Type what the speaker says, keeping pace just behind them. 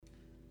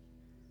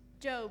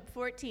Job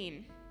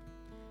 14.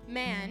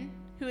 Man,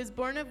 who is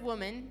born of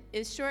woman,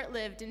 is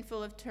short-lived and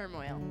full of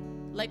turmoil.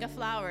 Like a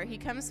flower, he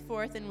comes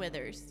forth and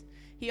withers.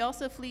 He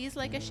also flees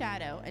like a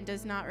shadow and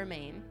does not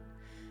remain.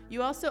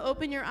 You also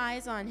open your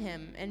eyes on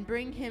him and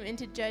bring him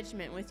into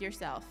judgment with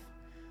yourself.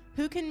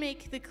 Who can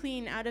make the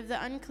clean out of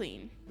the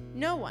unclean?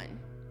 No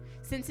one.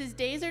 Since his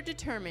days are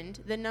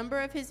determined, the number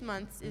of his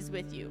months is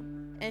with you,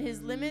 and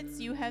his limits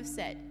you have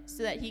set,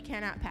 so that he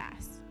cannot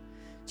pass.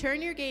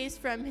 Turn your gaze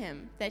from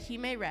him, that he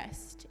may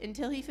rest,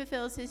 until he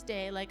fulfills his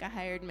day like a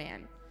hired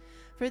man.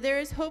 For there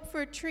is hope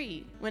for a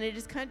tree, when it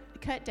is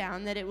cut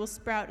down, that it will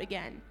sprout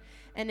again,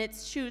 and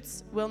its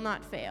shoots will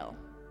not fail.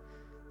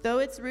 Though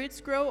its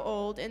roots grow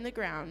old in the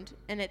ground,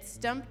 and its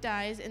stump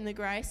dies in the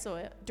dry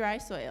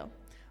soil,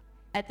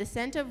 at the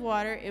scent of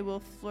water it will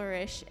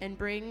flourish and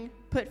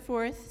put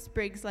forth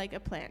sprigs like a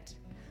plant.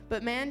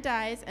 But man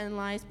dies and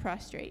lies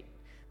prostrate.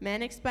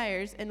 Man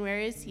expires, and where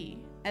is he?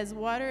 As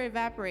water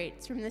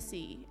evaporates from the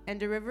sea,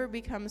 and a river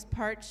becomes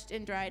parched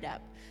and dried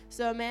up,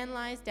 so a man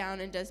lies down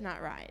and does not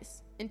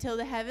rise. Until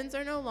the heavens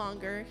are no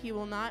longer, he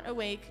will not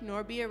awake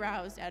nor be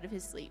aroused out of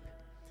his sleep.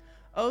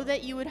 Oh,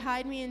 that you would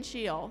hide me in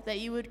Sheol, that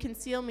you would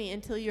conceal me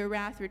until your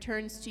wrath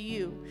returns to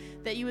you,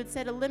 that you would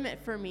set a limit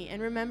for me and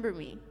remember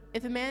me.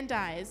 If a man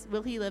dies,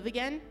 will he live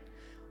again?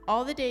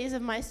 All the days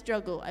of my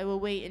struggle I will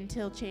wait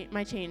until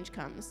my change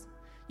comes.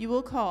 You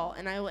will call,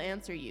 and I will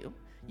answer you.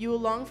 You will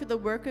long for the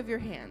work of your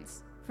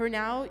hands. For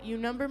now you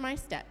number my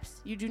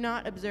steps. You do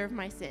not observe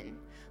my sin.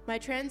 My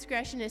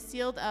transgression is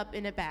sealed up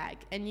in a bag,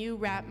 and you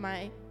wrap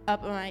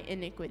up my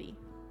iniquity.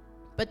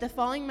 But the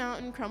falling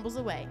mountain crumbles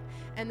away,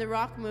 and the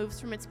rock moves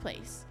from its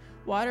place.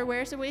 Water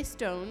wears away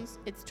stones,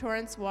 its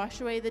torrents wash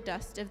away the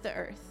dust of the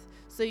earth.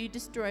 So you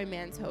destroy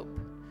man's hope.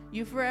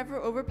 You forever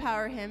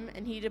overpower him,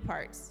 and he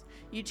departs.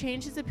 You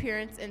change his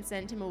appearance and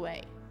send him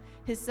away.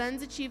 His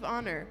sons achieve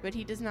honor, but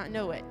he does not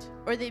know it,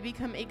 or they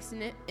become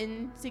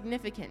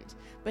insignificant,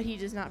 but he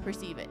does not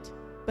perceive it.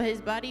 But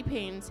his body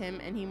pains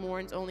him, and he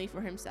mourns only for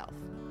himself.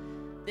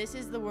 This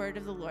is the word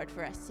of the Lord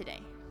for us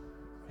today.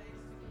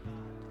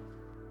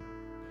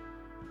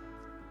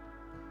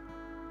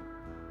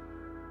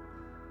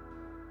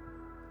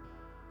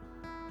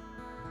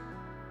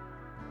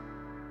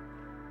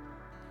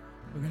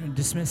 We're going to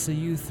dismiss the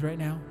youth right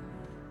now.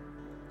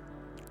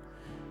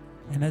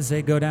 And as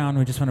they go down,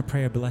 we just want to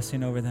pray a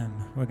blessing over them.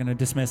 We're going to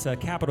dismiss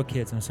Capital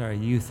Kids.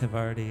 Youth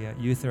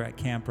are at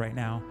camp right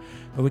now.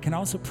 But we can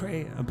also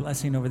pray a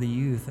blessing over the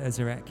youth as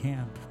they're at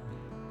camp.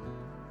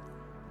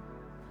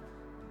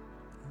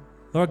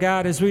 Lord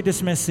God, as we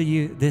dismiss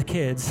the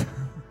kids,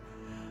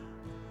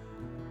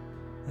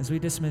 as we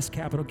dismiss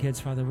Capital Kids,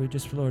 Father, we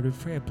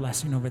pray a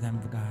blessing over them,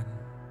 God.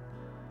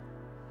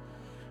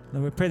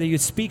 Lord, we pray that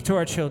you'd speak to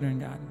our children,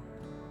 God.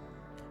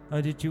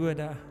 Lord, that you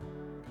would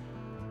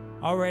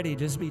already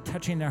just be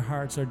touching their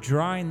hearts or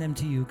drawing them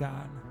to you,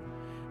 God.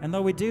 And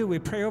Lord, we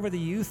pray over the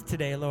youth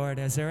today, Lord,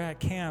 as they're at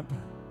camp.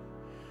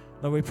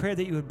 Lord, we pray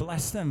that you would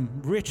bless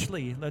them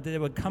richly, Lord, that they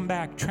would come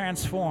back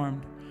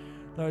transformed.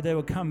 Lord, they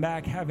would come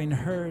back having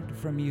heard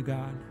from you,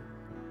 God.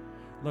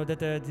 Lord,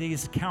 that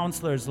these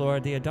counselors,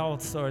 Lord, the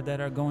adults, Lord,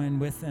 that are going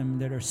with them,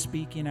 that are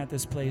speaking at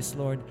this place,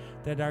 Lord,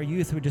 that our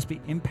youth would just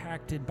be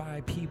impacted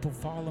by people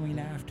following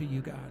after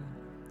you, God.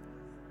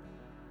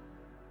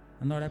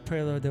 And Lord, I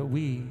pray, Lord, that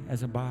we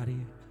as a body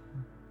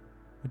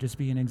would just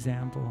be an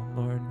example,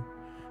 Lord,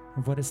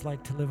 of what it's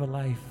like to live a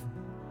life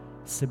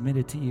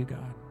submitted to you,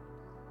 God.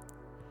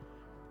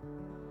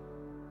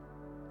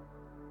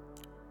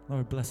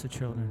 Lord, bless the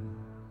children.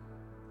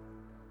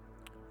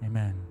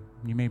 Amen.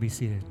 You may be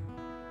seated.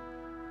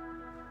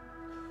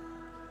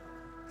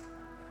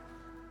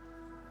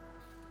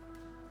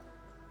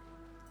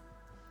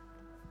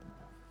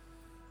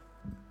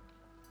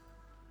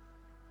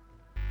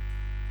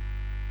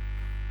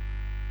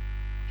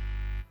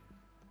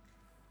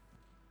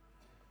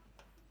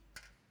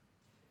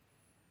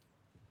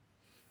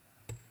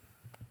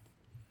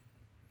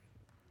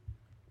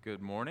 Good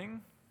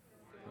morning.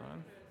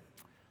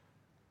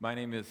 My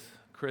name is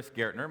Chris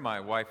Gertner. My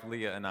wife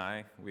Leah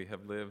and we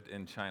have lived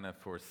in China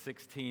for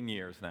 16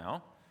 years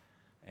now.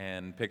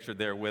 And pictured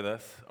there with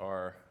us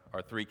are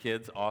our three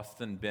kids,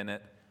 Austin,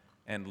 Bennett,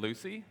 and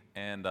Lucy.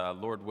 And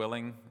Lord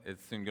willing,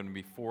 it's soon going to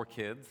be 4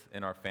 kids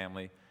in our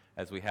family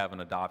as we have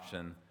an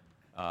adoption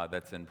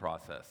that's in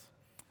process.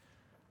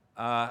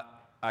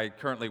 I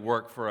currently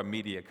work for a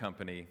media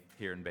company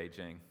here in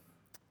Beijing.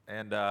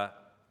 And I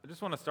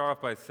just want to start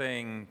off by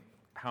saying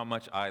how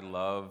much I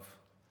love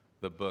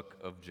the book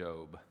of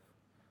Job.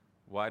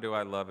 Why do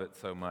I love it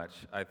so much?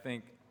 I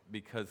think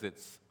because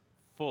it's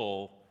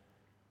full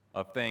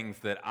of things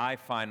that I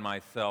find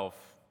myself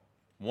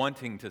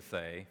wanting to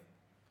say,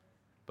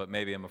 but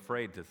maybe I'm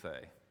afraid to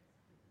say,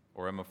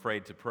 or I'm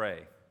afraid to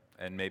pray,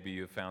 and maybe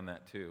you've found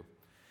that too.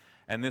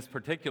 And this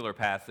particular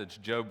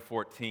passage, Job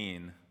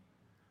 14,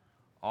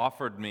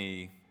 offered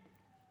me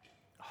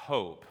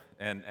hope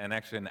and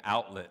actually an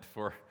outlet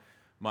for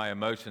my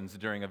emotions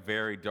during a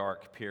very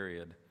dark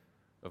period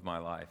of my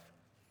life.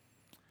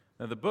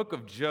 Now, the book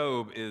of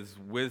Job is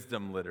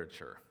wisdom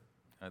literature.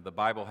 The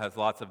Bible has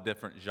lots of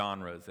different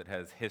genres. It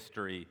has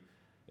history,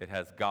 it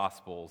has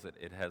gospels,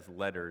 it has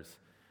letters.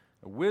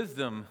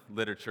 Wisdom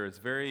literature is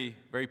very,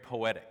 very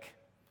poetic.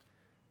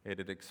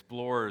 It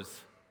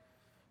explores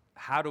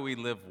how do we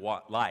live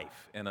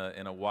life in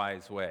a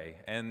wise way.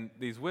 And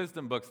these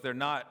wisdom books, they're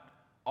not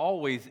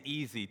always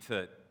easy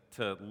to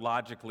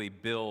logically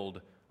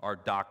build our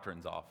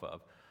doctrines off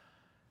of.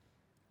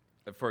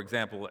 For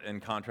example, in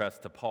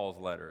contrast to Paul's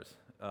letters.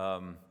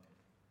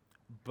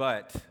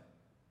 But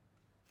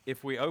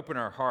if we open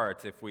our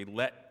hearts, if we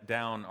let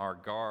down our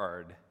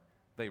guard,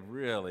 they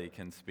really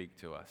can speak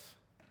to us.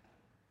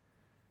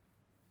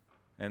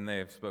 And they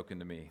have spoken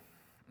to me.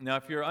 Now,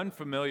 if you're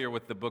unfamiliar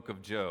with the book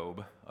of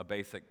Job, a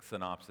basic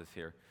synopsis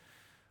here.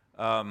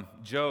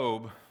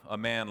 Job, a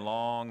man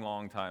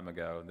long time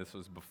ago, this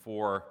was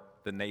before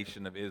the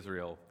nation of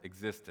Israel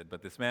existed,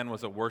 but this man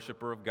was a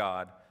worshiper of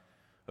God,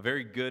 a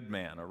very good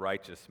man, a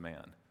righteous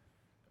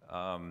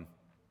man.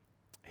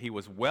 He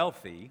was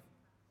wealthy,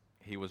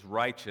 he was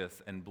righteous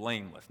and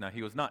blameless. Now,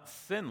 he was not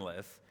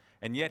sinless,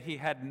 and yet he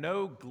had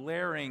no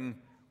glaring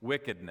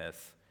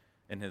wickedness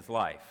in his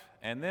life.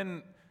 And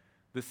then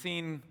the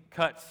scene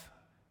cuts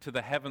to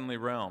the heavenly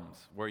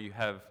realms where you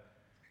have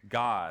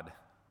God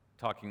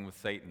talking with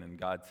Satan, and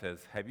God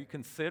says, "Have you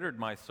considered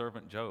my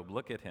servant Job?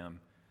 Look at him,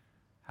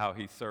 how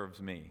he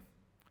serves me."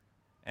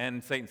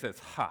 And Satan says,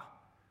 "Ha,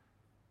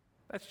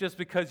 that's just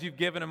because you've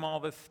given him all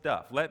this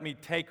stuff. Let me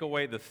take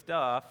away the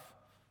stuff,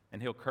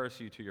 and he'll curse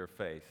you to your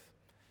face."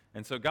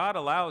 And so God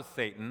allows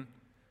Satan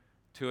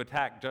to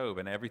attack Job,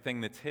 and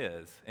everything that's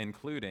his,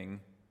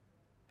 including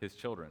his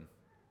children,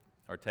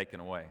 are taken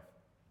away.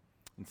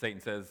 And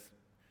Satan says,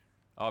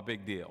 "Oh,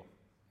 big deal,"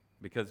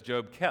 because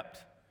Job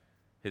kept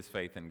his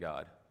faith in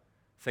God.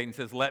 Satan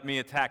says, "Let me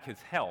attack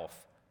his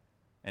health,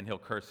 and he'll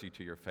curse you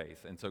to your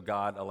face." And so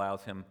God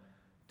allows him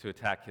to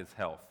attack his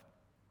health.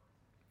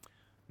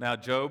 Now,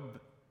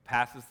 Job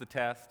passes the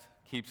test,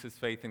 keeps his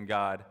faith in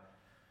God,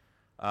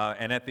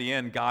 and at the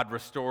end, God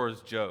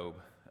restores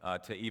Job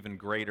to even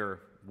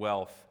greater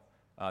wealth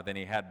than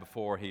he had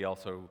before. He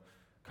also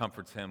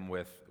comforts him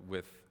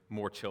with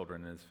more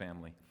children in his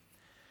family.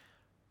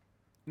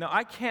 Now,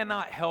 I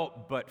cannot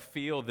help but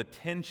feel the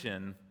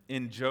tension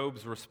in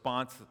Job's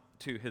response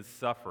to his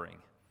suffering.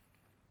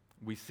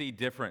 We see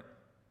different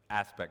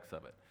aspects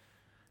of it.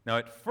 Now,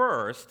 at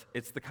first,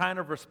 it's the kind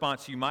of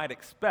response you might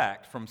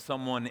expect from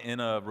someone in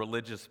a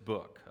religious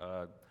book,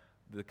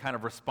 the kind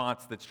of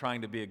response that's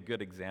trying to be a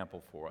good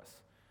example for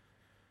us.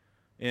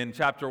 In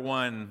chapter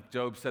 1,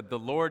 Job said, "The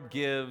Lord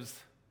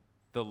gives,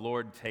 the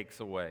Lord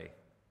takes away.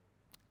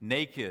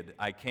 Naked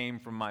I came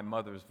from my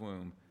mother's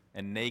womb,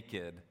 and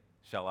naked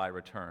shall I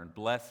return.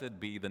 Blessed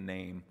be the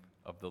name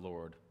of the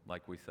Lord,"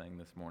 like we sang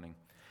this morning.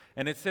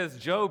 And it says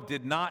Job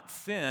did not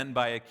sin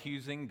by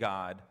accusing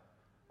God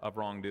of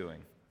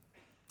wrongdoing.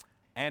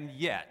 And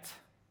yet,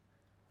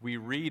 we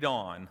read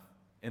on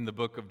in the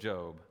book of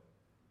Job.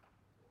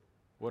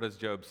 What does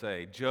Job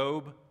say?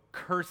 Job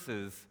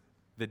curses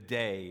the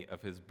day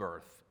of his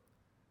birth.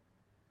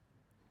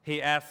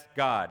 He asks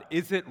God,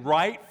 "Is it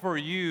right for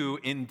you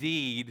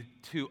indeed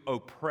to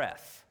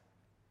oppress?"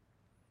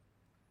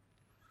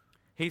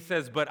 He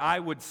says, "But I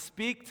would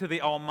speak to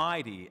the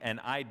Almighty, and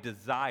I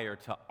desire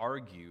to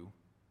argue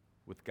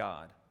with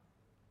God."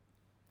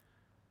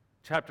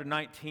 Chapter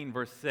 19,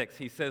 verse 6,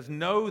 he says,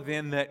 "Know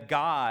then that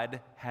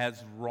God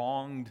has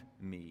wronged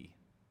me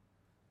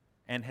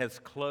and has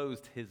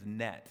closed his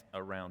net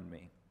around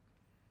me."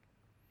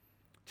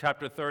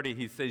 Chapter 30,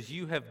 he says,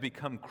 "You have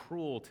become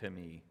cruel to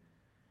me.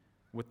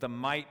 With the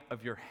might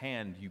of your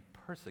hand you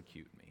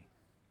persecute me."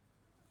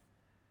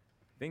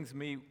 Things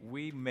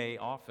we may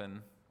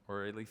often,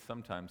 or at least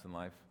sometimes in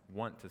life,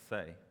 want to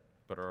say,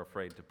 but are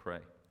afraid to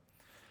pray.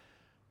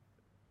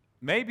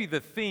 Maybe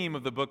the theme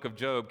of the book of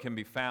Job can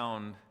be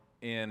found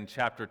in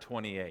chapter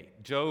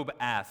 28. Job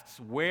asks,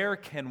 "Where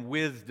can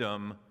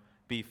wisdom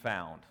be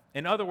found?"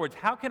 In other words,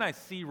 how can I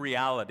see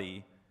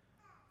reality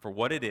for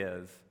what it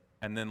is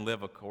and then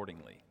live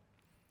accordingly?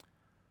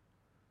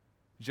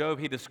 Job,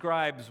 he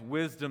describes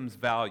wisdom's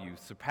value,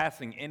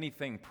 surpassing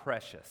anything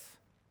precious.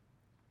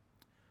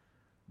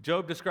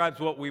 Job describes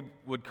what we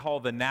would call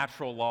the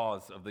natural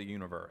laws of the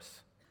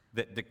universe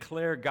that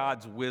declare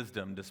God's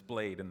wisdom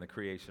displayed in the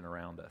creation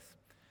around us.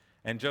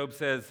 And Job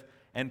says,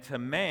 "And to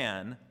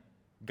man,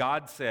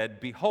 God said,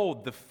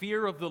 'Behold, the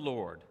fear of the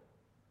Lord,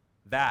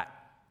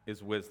 that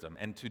is wisdom,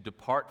 and to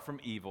depart from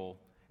evil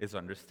is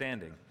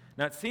understanding.'"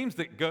 Now it seems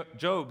that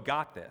Job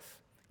got this.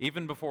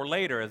 Even before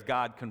later, as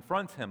God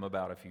confronts him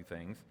about a few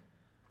things,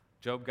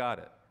 Job got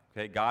it.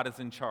 Okay, God is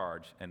in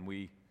charge, and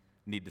we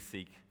need to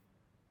seek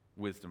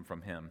wisdom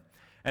from him.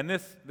 And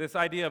this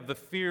idea of the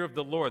fear of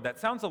the Lord, that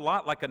sounds a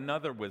lot like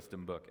another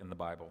wisdom book in the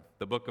Bible,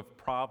 the book of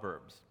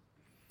Proverbs.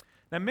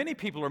 Now, many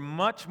people are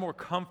much more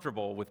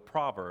comfortable with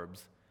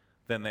Proverbs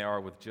than they are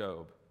with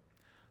Job.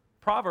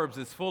 Proverbs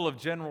is full of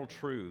general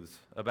truths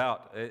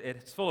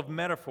it's full of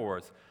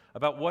metaphors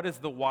about what is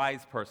the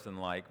wise person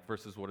like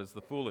versus what is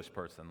the foolish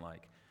person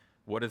like.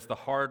 What is the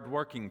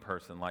hard-working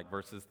person like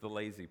versus the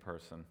lazy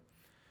person?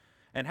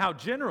 and how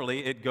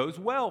generally it goes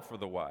well for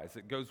the wise.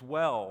 It goes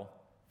well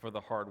for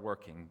the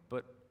hardworking.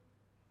 But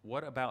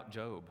what about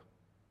Job?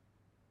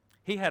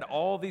 He had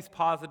all these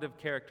positive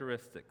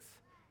characteristics.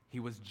 He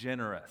was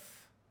generous.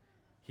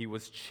 He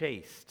was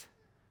chaste.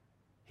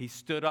 He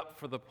stood up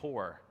for the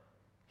poor.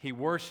 He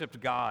worshiped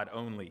God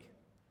only.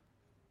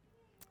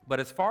 But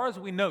as far as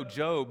we know,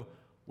 Job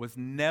was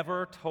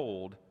never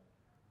told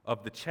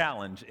of the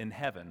challenge in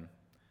heaven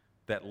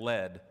that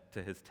led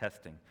to his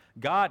testing.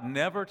 God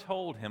never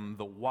told him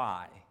the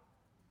why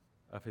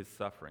of his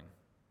suffering.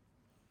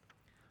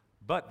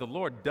 But the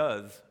Lord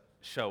does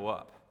show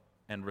up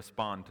and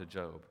respond to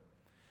Job.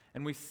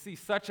 And we see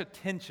such a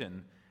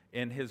tension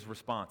in his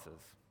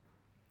responses.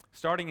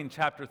 Starting in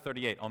chapter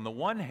 38, on the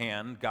one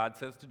hand, God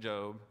says to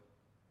Job,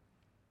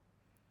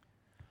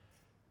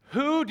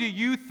 "Who do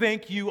you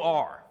think you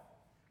are?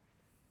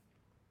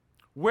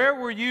 Where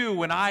were you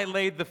when I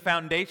laid the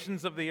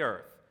foundations of the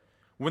earth?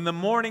 When the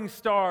morning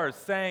stars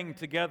sang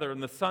together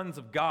and the sons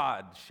of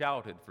God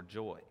shouted for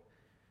joy?"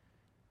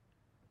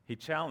 He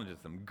challenges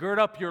them. "Gird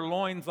up your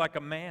loins like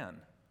a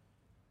man.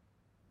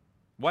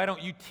 Why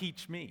don't you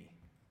teach me?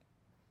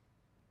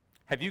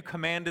 Have you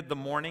commanded the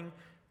morning?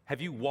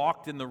 Have you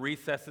walked in the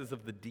recesses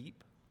of the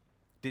deep?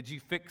 Did you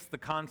fix the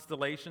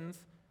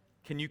constellations?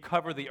 Can you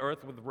cover the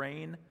earth with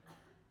rain?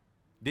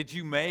 Did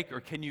you make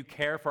or can you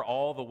care for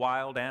all the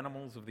wild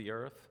animals of the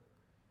earth?"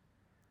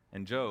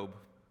 And Job,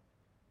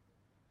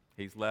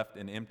 he's left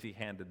in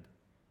empty-handed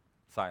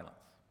silence.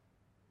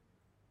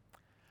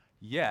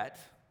 Yet,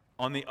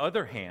 on the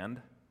other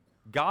hand,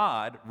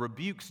 God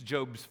rebukes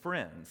Job's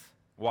friends.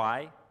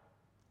 Why?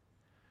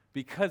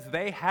 Because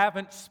they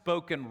haven't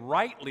spoken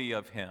rightly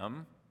of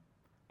him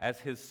as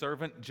his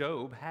servant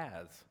Job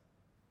has.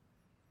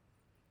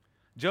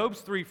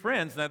 Job's three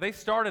friends, now they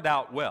started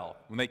out well.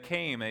 When they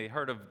came, they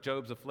heard of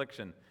Job's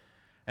affliction,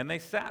 and they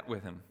sat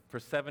with him for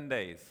 7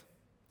 days,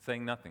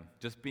 saying nothing,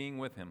 just being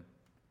with him.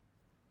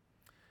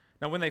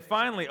 Now, when they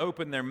finally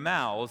opened their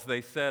mouths,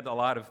 they said a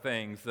lot of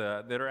things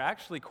that are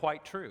actually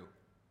quite true,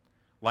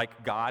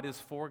 like God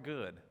is for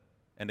good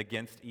and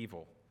against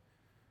evil.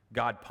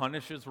 God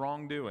punishes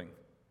wrongdoing.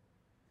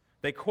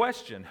 They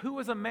question, who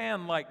is a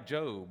man like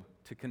Job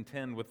to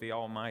contend with the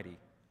Almighty?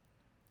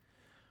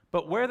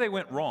 But where they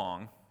went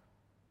wrong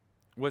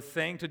was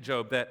saying to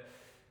Job that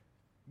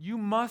you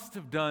must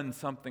have done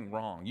something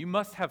wrong. You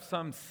must have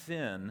some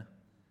sin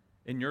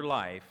in your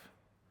life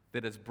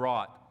that has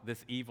brought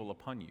this evil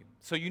upon you.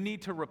 So you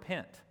need to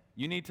repent.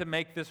 You need to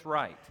make this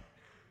right.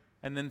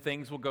 And then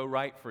things will go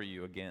right for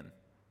you again.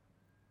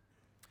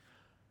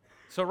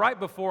 So right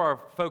before our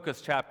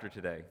focus chapter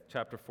today,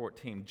 chapter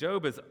 14,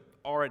 Job has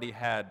already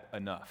had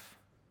enough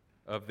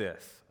of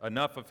this,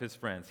 enough of his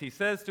friends. He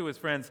says to his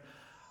friends,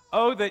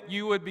 "Oh, that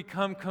you would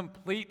become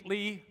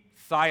completely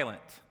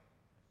silent."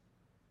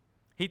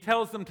 He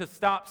tells them to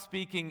stop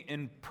speaking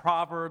in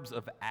proverbs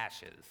of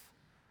ashes.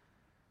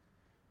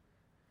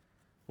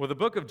 Well, the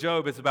book of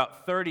Job is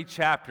about 30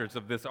 chapters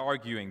of this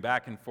arguing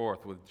back and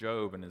forth with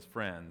Job and his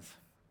friends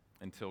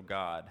until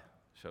God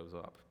shows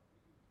up.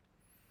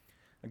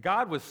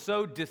 God was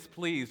so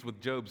displeased with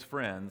Job's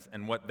friends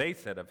and what they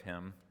said of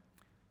him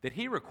that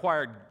he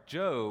required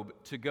Job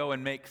to go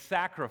and make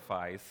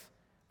sacrifice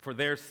for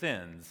their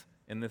sins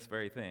in this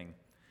very thing.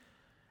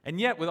 And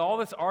yet, with all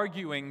this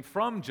arguing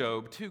from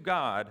Job to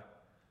God,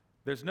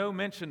 there's no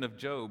mention of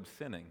Job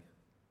sinning.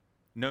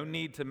 No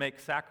need to make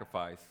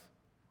sacrifice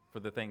for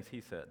the things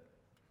he said.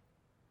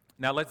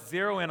 Now, let's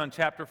zero in on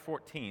chapter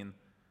 14,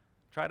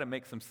 try to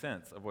make some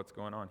sense of what's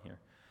going on here.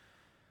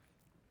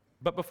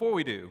 But before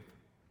we do,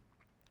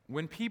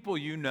 when people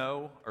you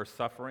know are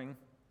suffering,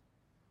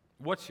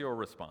 what's your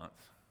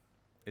response?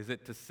 Is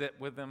it to sit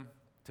with them,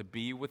 to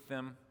be with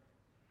them,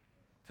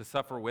 to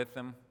suffer with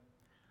them?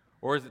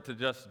 Or is it to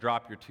just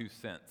drop your 2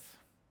 cents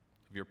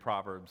of your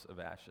proverbs of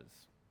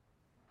ashes?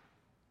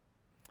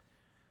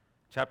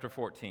 Chapter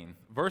 14,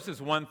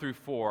 verses 1 through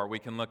 4, we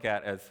can look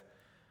at as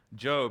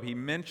Job. He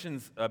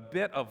mentions a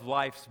bit of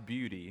life's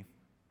beauty,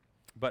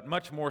 but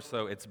much more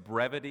so its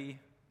brevity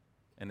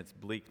and its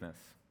bleakness.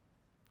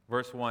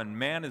 Verse 1,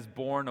 man is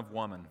born of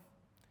woman.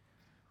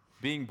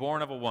 Being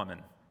born of a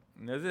woman.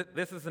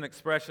 This is an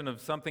expression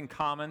of something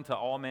common to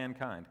all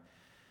mankind.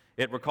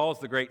 It recalls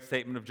the great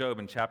statement of Job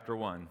in chapter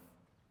 1.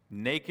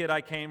 Naked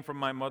I came from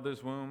my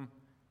mother's womb,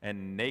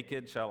 and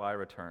naked shall I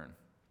return.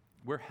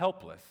 We're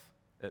helpless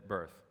at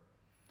birth.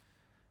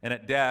 And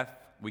at death,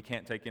 we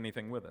can't take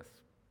anything with us,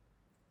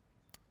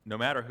 no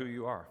matter who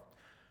you are.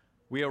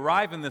 We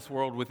arrive in this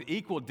world with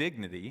equal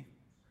dignity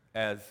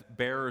as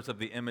bearers of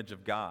the image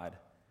of God,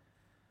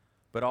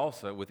 but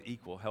also with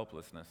equal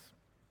helplessness.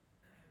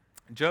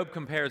 Job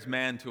compares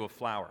man to a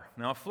flower.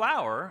 Now, a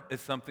flower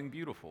is something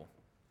beautiful.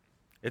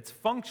 It's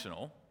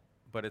functional,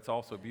 but it's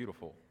also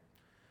beautiful.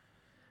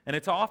 And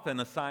it's often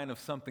a sign of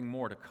something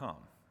more to come.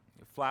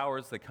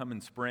 Flowers, they come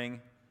in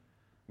spring.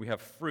 We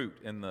have fruit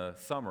in the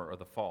summer or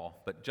the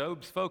fall. But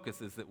Job's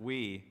focus is that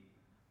we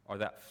are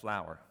that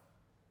flower.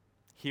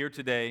 Here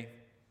today,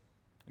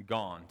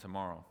 gone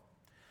tomorrow.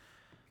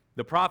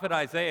 The prophet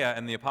Isaiah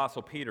and the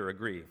apostle Peter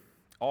agree.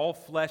 All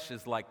flesh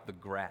is like the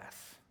grass.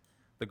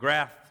 The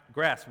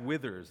grass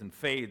withers and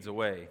fades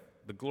away.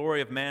 The glory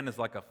of man is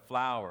like a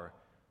flower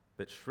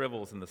that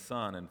shrivels in the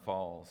sun and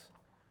falls.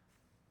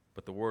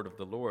 But the word of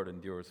the Lord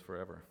endures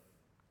forever.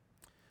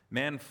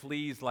 Man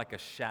flees like a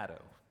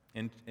shadow.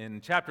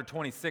 In chapter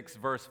 26,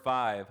 verse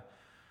 5,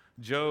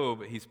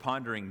 Job, he's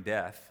pondering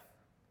death,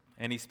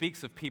 and he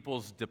speaks of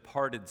people's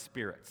departed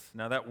spirits.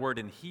 Now that word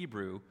in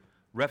Hebrew,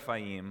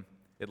 Rephaim,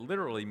 it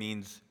literally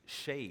means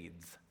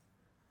shades.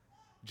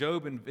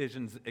 Job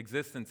envisions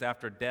existence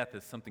after death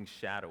as something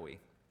shadowy.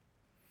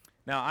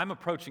 Now, I'm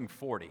approaching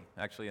 40,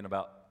 actually, in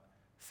about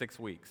 6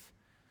 weeks.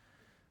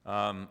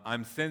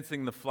 I'm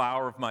sensing the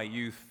flower of my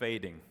youth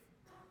fading,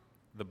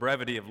 the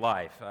brevity of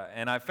life.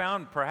 And I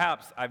found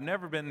perhaps I've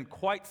never been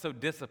quite so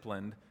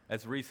disciplined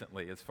as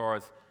recently as far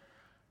as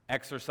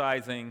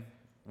exercising,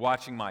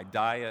 watching my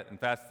diet. In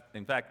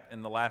fact,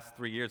 in the last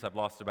 3 years, I've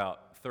lost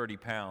about 30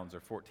 pounds or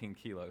 14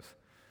 kilos.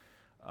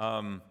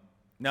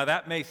 Now,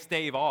 that may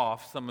stave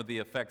off some of the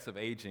effects of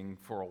aging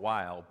for a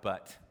while,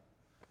 but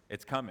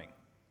it's coming,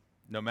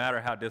 no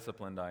matter how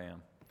disciplined I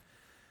am.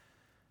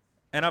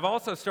 And I've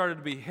also started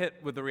to be hit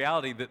with the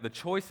reality that the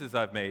choices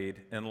I've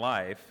made in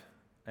life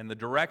and the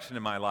direction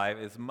in my life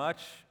is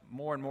much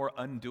more and more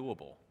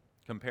undoable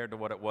compared to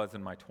what it was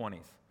in my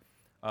 20s.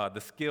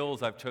 The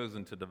skills I've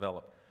chosen to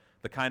develop,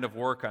 the kind of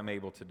work I'm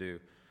able to do,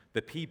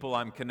 the people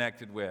I'm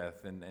connected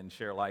with and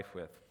share life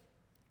with.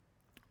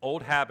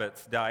 Old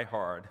habits die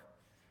hard,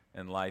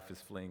 and life is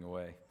fleeing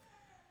away.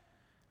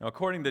 Now,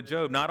 according to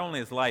Job, not only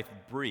is life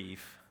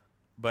brief,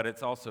 but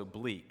it's also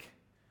bleak,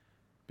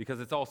 because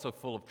it's also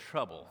full of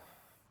trouble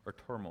or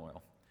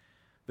turmoil.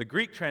 The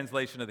Greek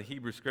translation of the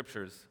Hebrew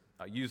Scriptures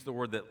use the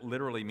word that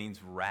literally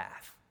means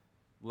wrath.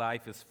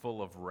 Life is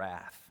full of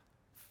wrath,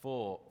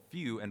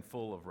 few and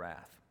full of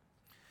wrath.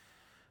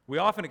 We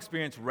often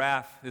experience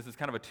wrath. This is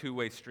kind of a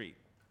two-way street.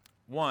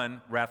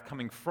 One, wrath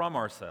coming from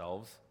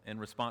ourselves in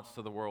response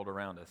to the world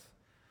around us,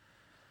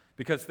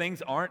 because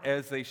things aren't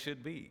as they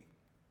should be,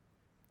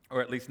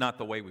 or at least not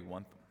the way we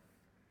want them.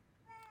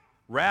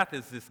 Wrath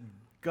is this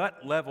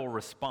gut-level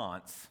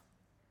response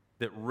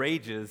that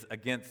rages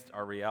against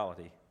our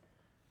reality.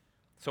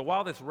 So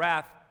while this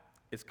wrath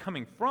is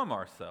coming from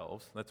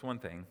ourselves, that's one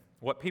thing,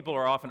 what people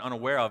are often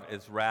unaware of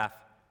is wrath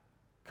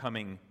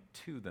coming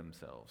to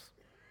themselves.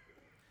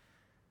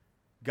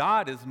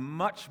 God is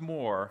much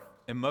more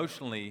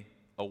emotionally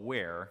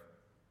aware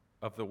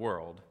of the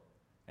world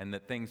and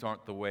that things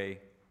aren't the way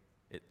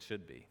it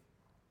should be.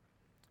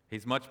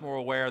 He's much more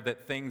aware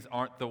that things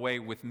aren't the way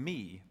with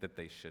me that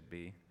they should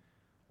be,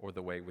 or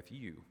the way with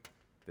you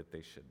that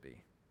they should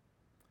be.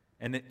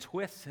 And it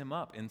twists him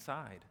up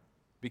inside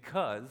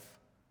because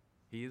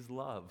he is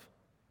love.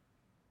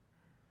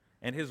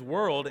 And his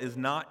world is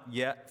not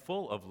yet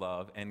full of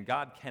love, and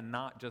God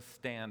cannot just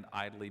stand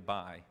idly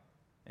by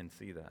and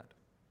see that.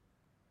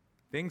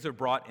 Things are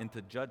brought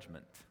into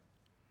judgment.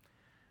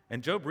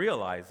 And Job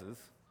realizes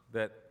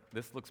that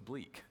this looks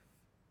bleak.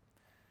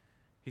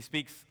 He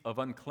speaks of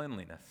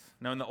uncleanliness.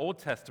 Now, in the Old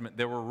Testament,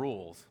 there were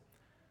rules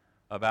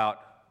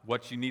about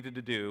what you needed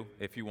to do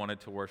if you wanted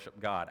to worship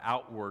God,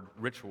 outward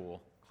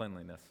ritual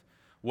cleanliness,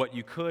 what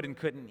you could and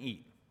couldn't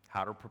eat,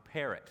 how to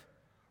prepare it,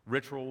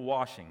 ritual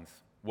washings,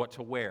 what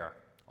to wear,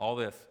 all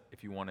this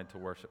if you wanted to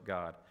worship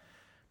God.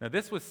 Now,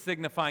 this was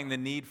signifying the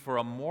need for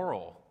a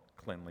moral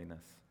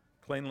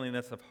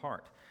cleanliness of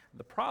heart.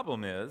 The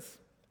problem is,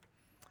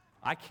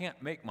 I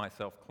can't make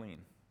myself clean.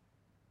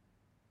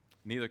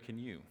 Neither can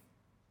you.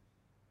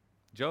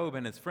 Job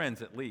and his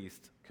friends, at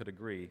least, could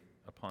agree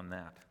upon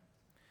that.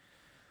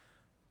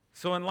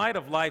 So in light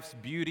of life's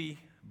beauty,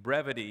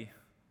 brevity,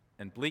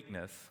 and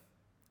bleakness,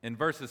 in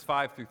verses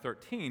 5 through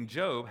 13,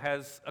 Job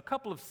has a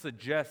couple of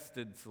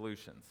suggested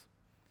solutions.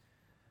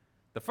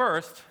 The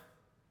first,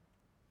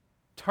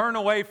 turn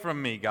away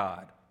from me,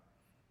 God.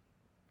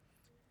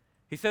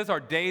 He says our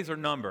days are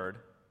numbered.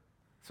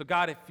 So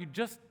God, if you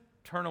just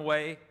turn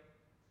away,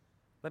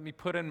 let me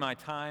put in my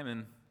time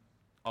and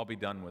I'll be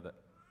done with it.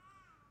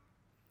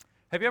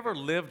 Have you ever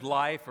lived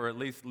life, or at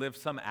least lived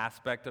some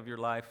aspect of your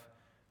life,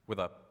 with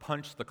a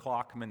punch the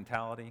clock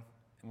mentality?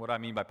 And what I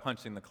mean by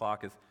punching the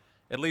clock is,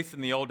 at least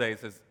in the old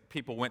days, as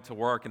people went to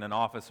work in an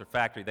office or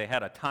factory, they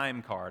had a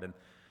time card, and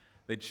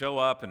they'd show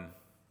up and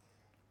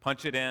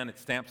punch it in, it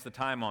stamps the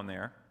time on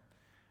there,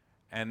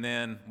 and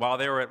then while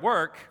they were at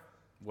work,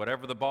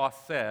 whatever the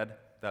boss said,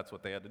 that's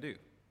what they had to do.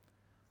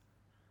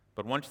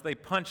 But once they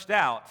punched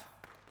out,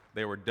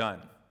 they were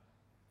done.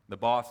 The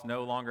boss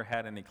no longer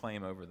had any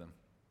claim over them.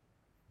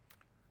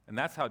 And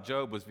that's how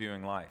Job was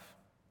viewing life.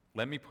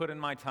 Let me put in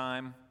my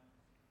time,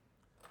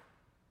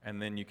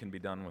 and then you can be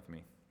done with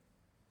me.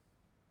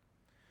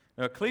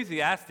 Now,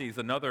 Ecclesiastes,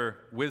 another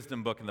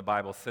wisdom book in the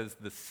Bible, says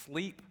the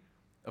sleep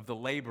of the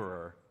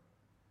laborer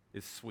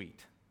is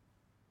sweet.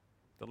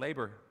 The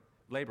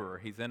laborer,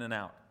 he's in and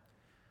out.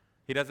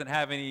 He doesn't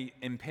have any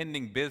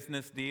impending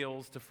business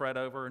deals to fret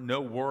over, no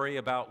worry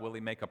about will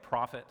he make a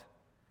profit.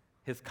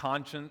 His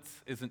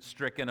conscience isn't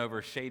stricken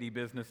over shady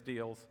business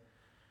deals.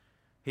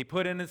 He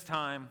put in his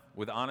time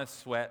with honest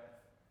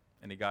sweat,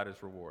 and he got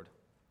his reward.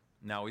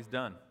 Now he's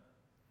done.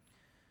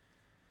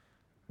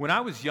 When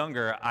I was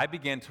younger, I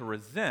began to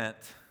resent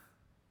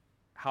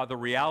how the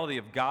reality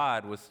of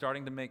God was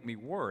starting to make me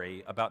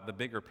worry about the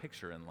bigger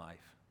picture in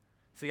life.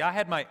 See, I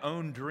had my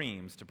own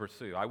dreams to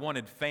pursue. I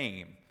wanted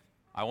fame.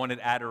 I wanted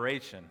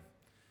adoration.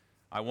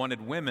 I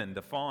wanted women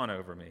to fawn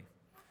over me.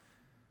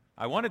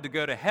 I wanted to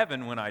go to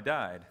heaven when I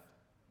died,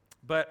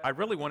 but I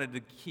really wanted to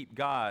keep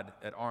God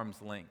at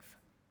arm's length,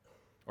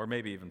 or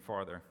maybe even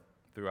farther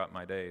throughout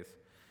my days.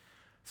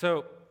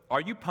 So,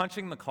 are you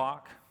punching the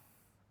clock?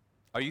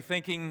 Are you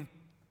thinking,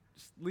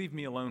 just leave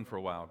me alone for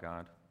a while,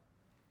 God?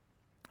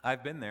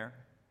 I've been there,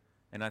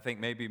 and I think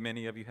maybe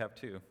many of you have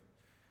too.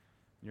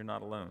 You're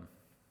not alone.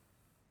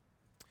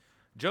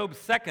 Job's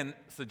second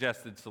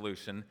suggested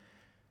solution,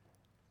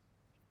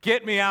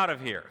 get me out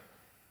of here.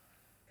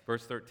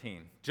 Verse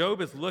 13.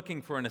 Job is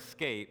looking for an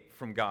escape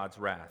from God's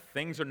wrath.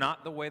 Things are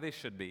not the way they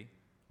should be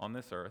on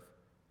this earth,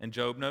 and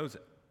Job knows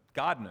it.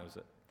 God knows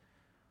it.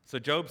 So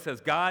Job says,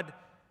 God,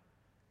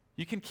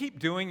 you can keep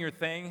doing your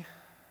thing.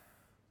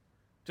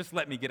 Just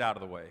let me get out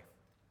of the way.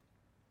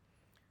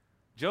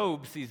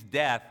 Job sees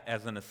death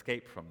as an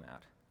escape from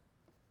that.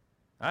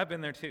 I've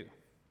been there too.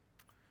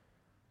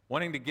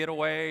 Wanting to get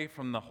away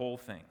from the whole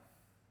thing.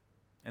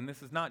 And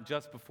this is not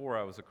just before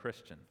I was a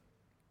Christian.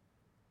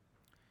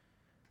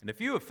 And if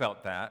you have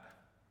felt that,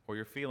 or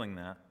you're feeling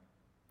that,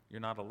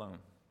 you're not alone.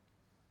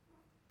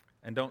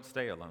 And don't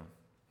stay alone.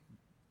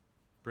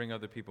 Bring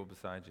other people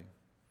beside you.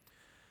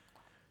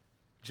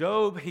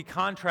 Job, he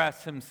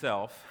contrasts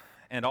himself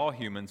and all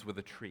humans with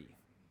a tree.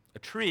 A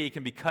tree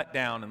can be cut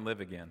down and live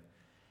again.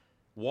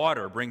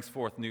 Water brings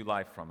forth new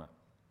life from it.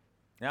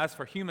 Now, as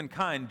for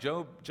humankind,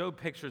 Job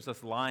pictures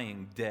us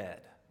lying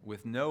dead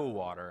with no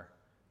water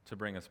to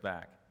bring us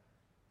back.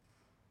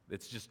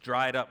 It's just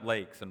dried up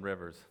lakes and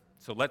rivers.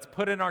 So let's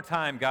put in our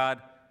time,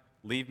 God.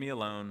 Leave me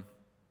alone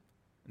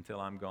until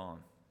I'm gone.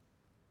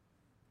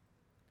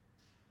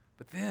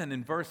 But then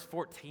in verse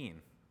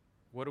 14,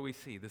 what do we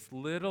see? This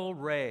little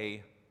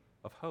ray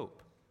of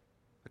hope,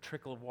 a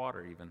trickle of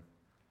water even.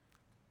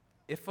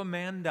 If a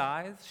man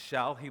dies,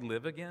 shall he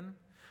live again?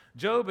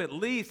 Job at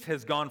least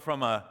has gone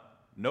from a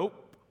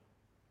nope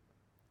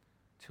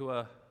to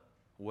a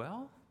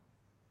well?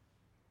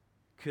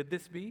 Could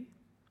this be?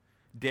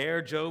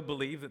 Dare Job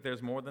believe that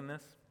there's more than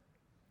this?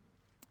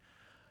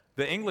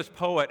 The English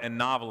poet and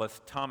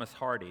novelist Thomas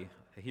Hardy,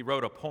 he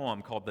wrote a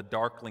poem called The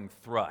Darkling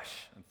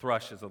Thrush. And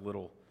thrush is a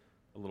little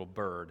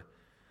bird.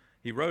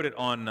 He wrote it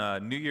on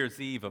New Year's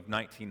Eve of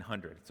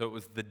 1900. So it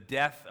was the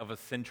death of a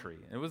century.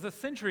 It was a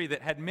century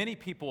that had many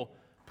people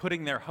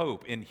putting their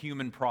hope in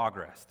human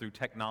progress through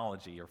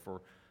technology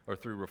or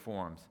through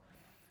reforms.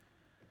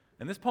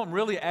 And this poem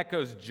really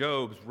echoes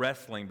Job's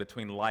wrestling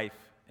between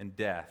life and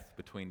death,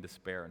 between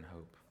despair and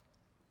hope.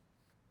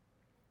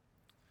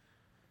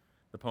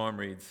 The poem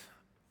reads,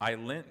 I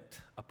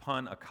leant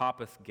upon a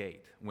coppice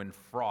gate when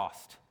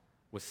frost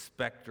was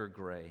spectre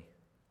gray,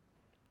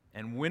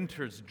 and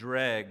winter's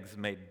dregs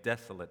made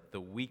desolate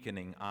the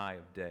weakening eye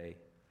of day.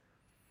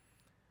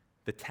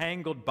 The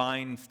tangled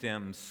vine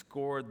stems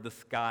scored the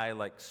sky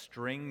like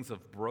strings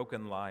of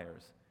broken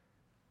lyres,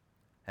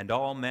 and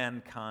all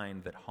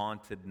mankind that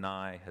haunted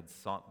nigh had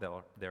sought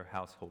their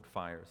household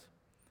fires.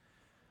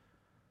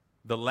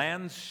 The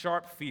land's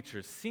sharp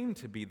features seemed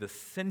to be the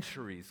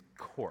century's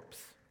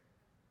corpse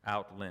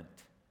outlent.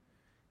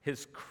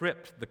 His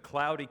crypt, the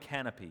cloudy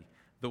canopy,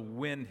 the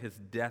wind, his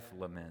death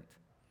lament.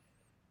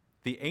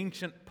 The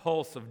ancient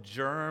pulse of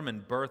germ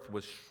and birth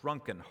was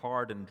shrunken,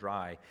 hard and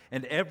dry,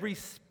 and every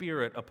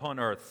spirit upon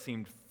earth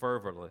seemed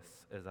fervorless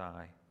as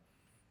I.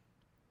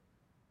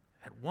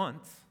 At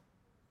once,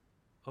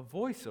 a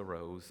voice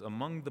arose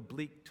among the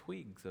bleak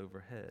twigs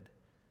overhead,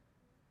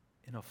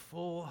 in a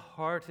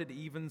full-hearted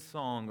even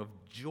song of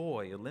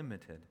joy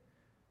illimited,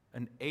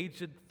 an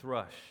aged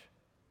thrush,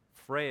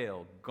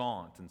 frail,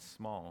 gaunt, and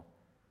small,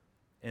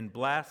 in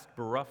blast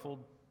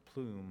beruffled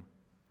plume,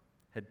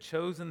 had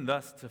chosen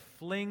thus to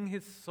fling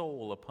his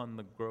soul upon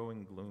the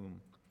growing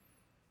gloom.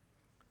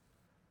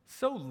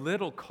 So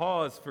little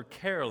cause for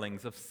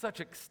carolings of such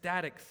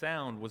ecstatic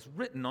sound was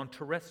written on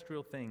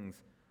terrestrial things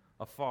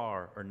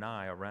afar or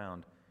nigh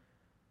around,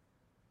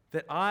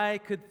 that I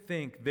could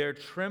think there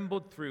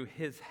trembled through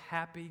his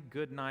happy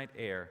good night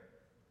air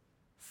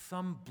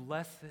some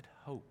blessed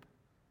hope,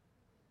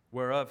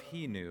 whereof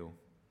he knew,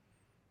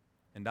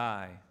 and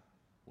I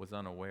was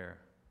unaware.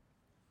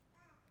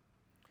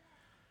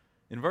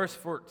 In verse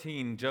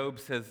 14, Job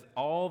says,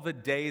 all the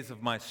days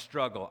of my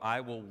struggle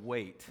I will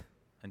wait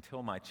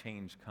until my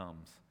change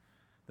comes.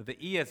 The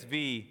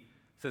ESV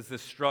says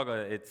this struggle,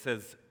 it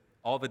says,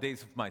 all the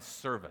days of my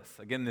service.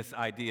 Again, this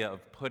idea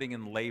of putting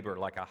in labor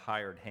like a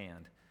hired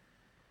hand.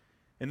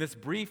 In this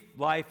brief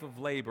life of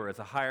labor as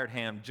a hired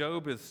hand,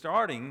 Job is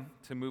starting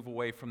to move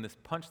away from this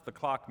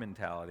punch-the-clock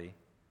mentality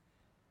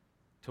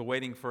to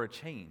waiting for a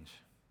change,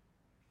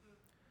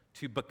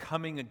 to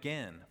becoming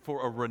again,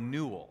 for a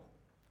renewal,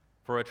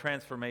 for a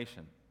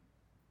transformation.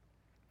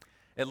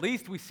 At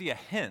least we see a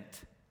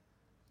hint,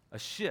 a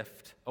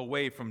shift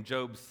away from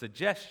Job's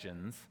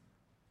suggestions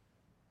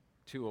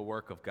to a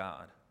work of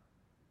God.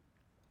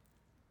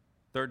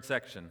 Third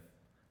section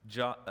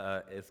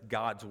is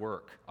God's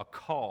work, a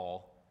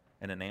call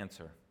and an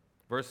answer.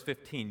 Verse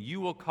 15, you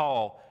will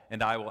call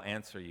and I will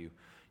answer you.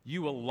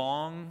 You will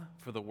long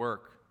for the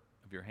work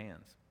of your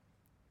hands.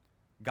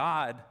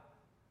 God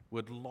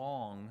would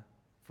long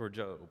for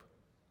Job.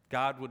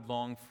 God would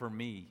long for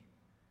me,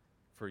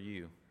 for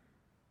you.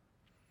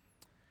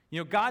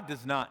 You know, God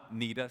does not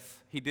need us.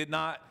 He did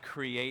not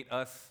create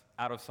us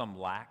out of some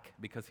lack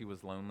because he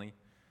was lonely.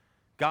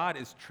 God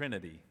is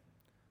Trinity,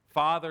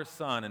 Father,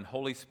 Son, and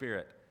Holy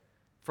Spirit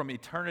from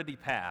eternity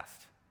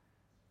past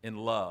in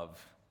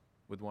love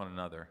with one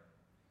another.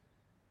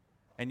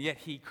 And yet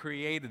he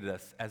created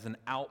us as an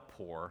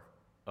outpour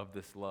of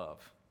this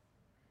love.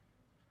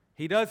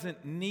 He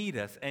doesn't need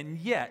us, and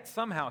yet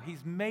somehow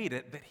he's made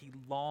it that he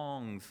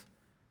longs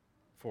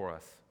for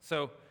us.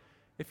 So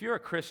if you're a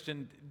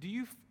Christian, do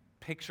you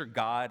picture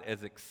God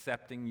as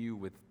accepting you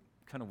with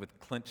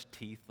clenched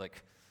teeth,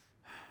 like,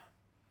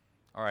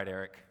 all right,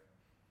 Eric,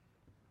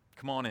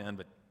 come on in,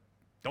 but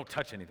don't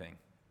touch anything?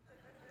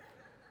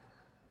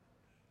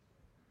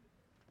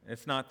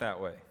 It's not that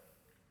way.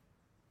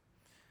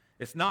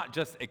 It's not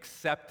just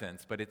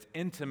acceptance, but it's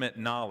intimate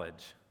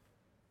knowledge.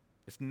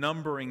 It's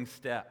numbering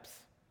steps.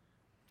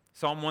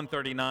 Psalm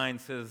 139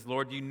 says,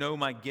 Lord, you know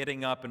my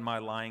getting up and my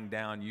lying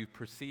down. You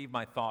perceive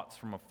my thoughts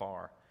from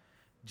afar.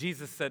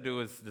 Jesus said to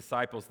his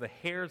disciples, the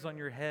hairs on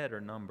your head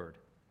are numbered.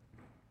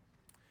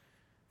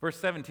 Verse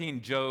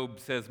 17, Job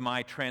says,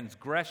 my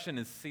transgression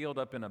is sealed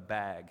up in a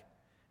bag,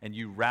 and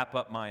you wrap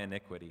up my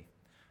iniquity.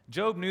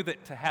 Job knew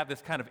that to have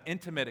this kind of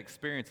intimate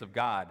experience of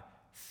God,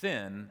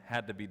 sin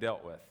had to be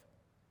dealt with.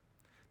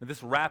 Now,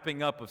 this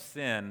wrapping up of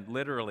sin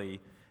literally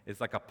is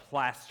like a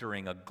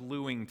plastering, a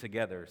gluing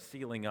together,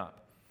 sealing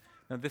up.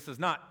 Now, this is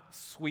not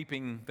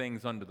sweeping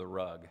things under the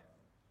rug,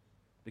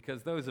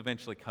 because those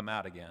eventually come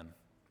out again,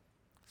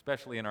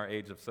 especially in our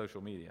age of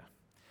social media.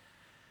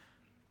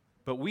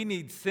 But we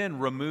need sin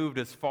removed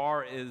as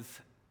far as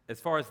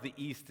the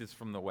east is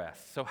from the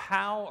west. So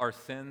how are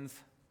sins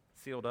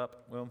sealed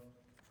up? Well,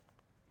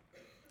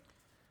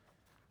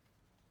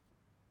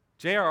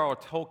 J.R.R.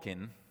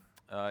 Tolkien,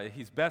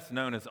 he's best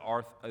known as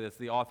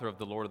the author of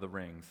The Lord of the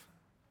Rings.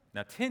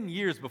 Now, 10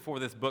 years before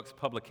this book's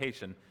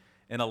publication,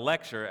 in a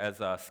lecture as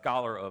a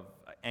scholar of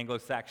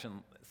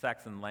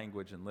Anglo-Saxon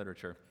language and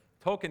literature,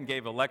 Tolkien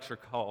gave a lecture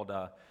called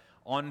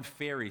On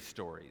Fairy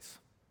Stories.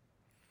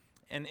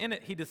 And in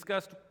it, he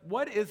discussed,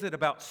 what is it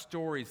about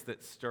stories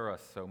that stir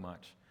us so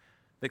much,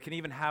 that can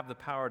even have the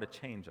power to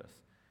change us?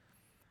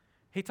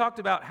 He talked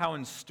about how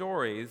in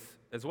stories,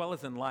 as well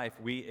as in life,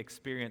 we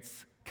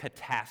experience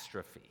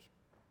catastrophe,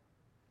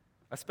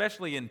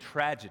 especially in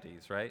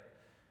tragedies, right?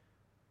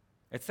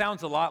 It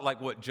sounds a lot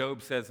like what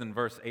Job says in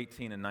verse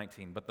 18 and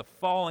 19. But the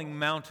falling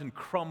mountain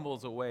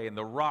crumbles away, and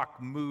the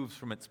rock moves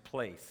from its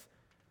place.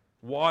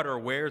 Water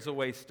wears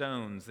away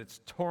stones. Its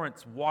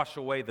torrents wash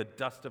away the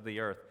dust of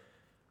the earth.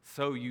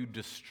 So you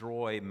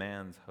destroy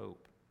man's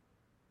hope.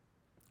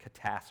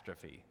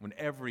 Catastrophe, when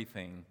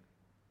everything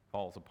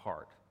falls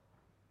apart.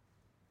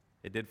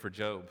 It did for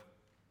Job.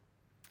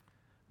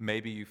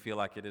 Maybe you feel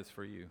like it is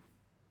for you.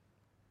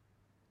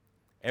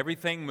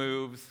 Everything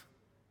moves,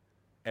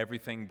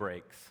 everything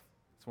breaks.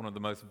 It's one of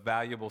the most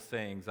valuable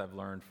sayings I've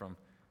learned from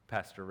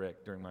Pastor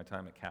Rick during my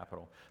time at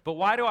Capitol. But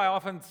why do I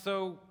often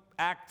so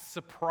act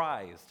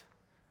surprised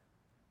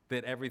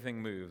that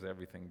everything moves,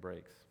 everything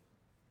breaks?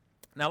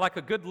 Now, like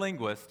a good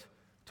linguist,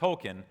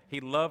 Tolkien, he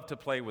loved to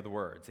play with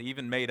words. He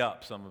even made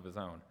up some of his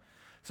own.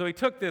 So he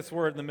took this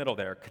word in the middle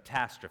there,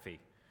 catastrophe,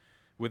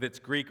 with its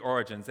Greek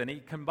origins, and he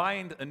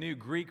combined a new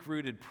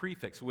Greek-rooted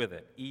prefix with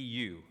it,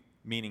 EU,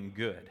 meaning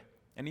good.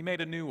 And he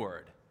made a new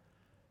word,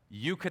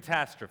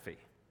 eucatastrophe.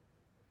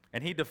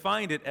 And he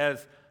defined it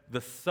as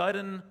the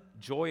sudden,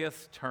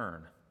 joyous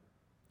turn.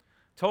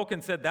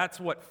 Tolkien said that's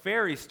what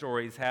fairy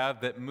stories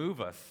have that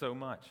move us so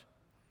much.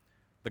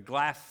 The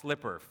glass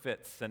slipper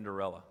fits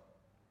Cinderella.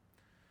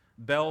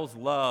 Belle's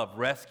love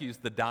rescues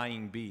the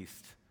dying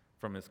beast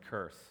from his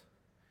curse.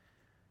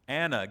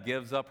 Anna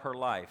gives up her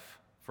life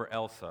for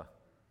Elsa,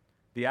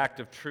 the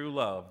act of true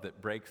love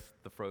that breaks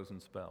the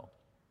frozen spell.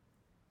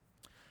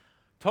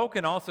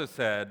 Tolkien also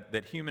said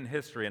that human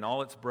history in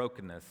all its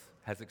brokenness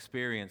has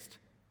experienced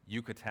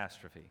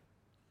eucatastrophe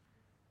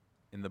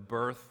in the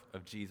birth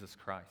of Jesus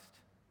Christ.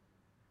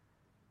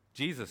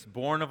 Jesus,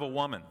 born of a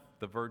woman,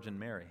 the Virgin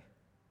Mary.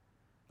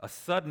 A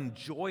sudden,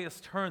 joyous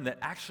turn that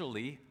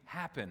actually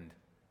happened.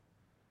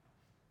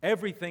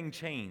 Everything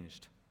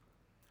changed.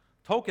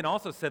 Tolkien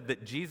also said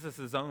that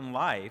Jesus' own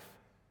life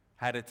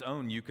had its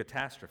own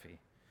eucatastrophe.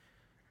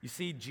 You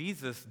see,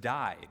 Jesus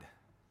died.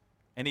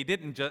 And he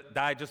didn't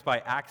die just by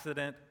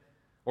accident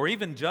or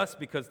even just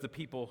because the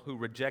people who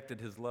rejected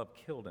his love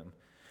killed him.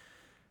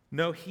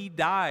 No, he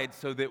died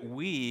so that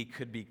we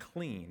could be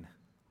clean,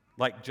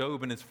 like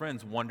Job and his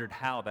friends wondered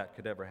how that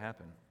could ever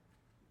happen.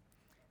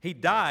 He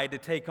died to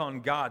take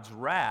on God's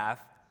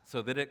wrath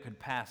so that it could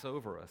pass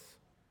over us.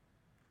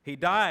 He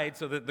died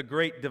so that the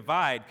great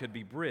divide could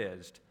be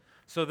bridged,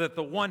 so that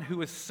the one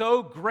who is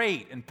so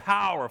great and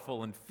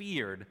powerful and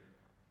feared,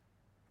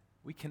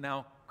 we can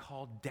now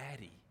call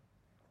Daddy.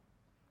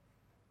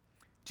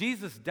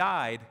 Jesus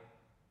died,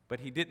 but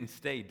he didn't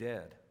stay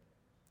dead.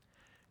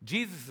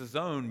 Jesus'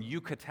 own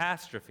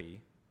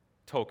eucatastrophe,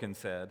 Tolkien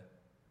said,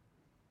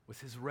 was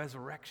his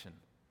resurrection.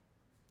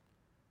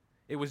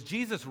 It was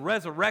Jesus'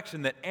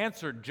 resurrection that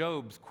answered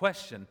Job's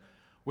question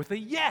with a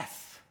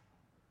yes.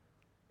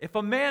 If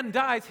a man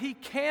dies, he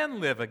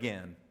can live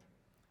again.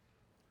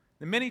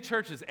 In many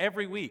churches,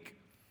 every week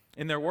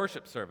in their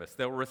worship service,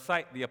 they'll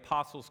recite the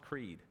Apostles'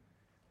 Creed.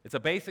 It's a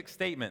basic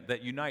statement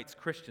that unites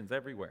Christians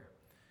everywhere.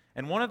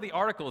 And one of the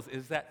articles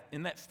is that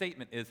in that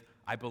statement is,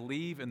 I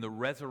believe in the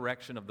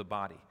resurrection of the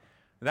body.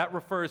 That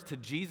refers to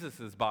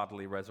Jesus'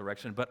 bodily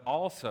resurrection, but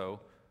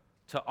also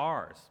to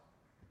ours.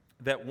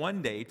 That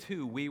one day,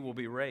 too, we will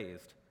be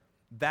raised.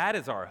 That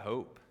is our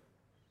hope.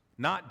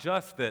 Not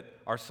just that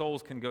our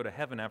souls can go to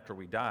heaven after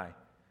we die,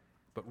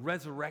 but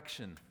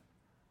resurrection.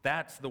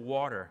 That's the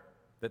water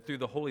that through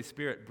the Holy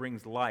Spirit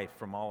brings life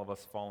from all of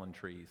us fallen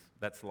trees.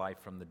 That's life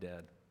from the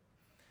dead.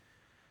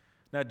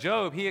 Now,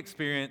 Job, he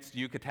experienced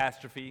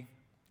eucatastrophe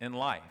in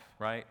life,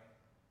 right?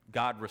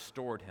 God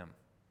restored him,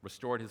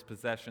 restored his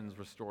possessions,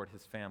 restored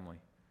his family.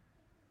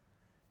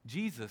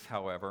 Jesus,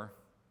 however,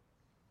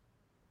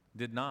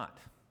 did not.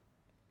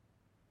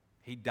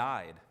 He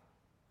died,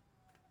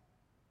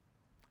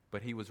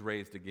 but he was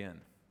raised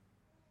again.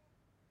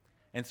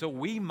 And so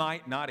we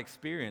might not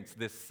experience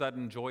this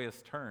sudden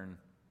joyous turn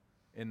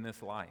in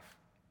this life.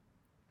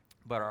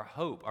 But our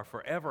hope, our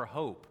forever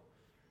hope,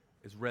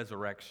 is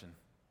resurrection.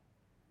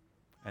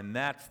 And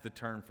that's the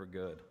turn for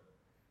good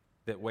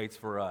that waits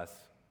for us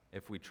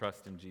if we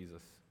trust in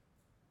Jesus.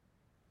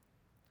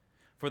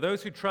 For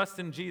those who trust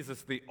in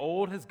Jesus, the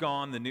old has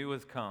gone, the new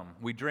has come.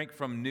 We drink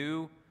from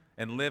new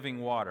and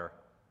living water.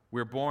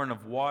 We're born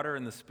of water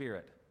and the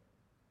Spirit.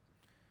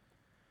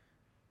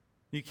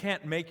 You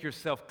can't make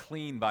yourself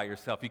clean by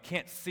yourself. You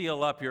can't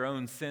seal up your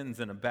own sins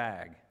in a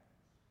bag.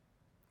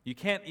 You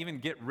can't even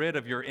get rid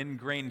of your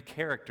ingrained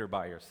character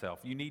by yourself.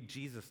 You need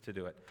Jesus to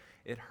do it.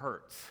 It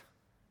hurts.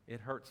 It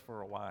hurts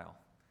for a while,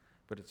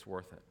 but it's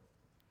worth it.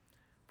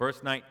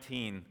 Verse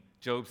 19,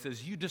 Job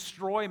says, you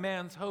destroy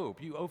man's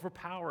hope. You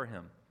overpower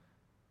him.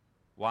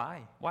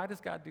 Why? Why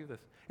does God do this?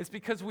 It's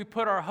because we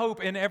put our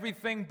hope in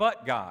everything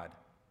but God.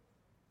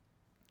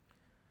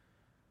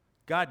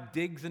 God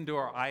digs into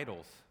our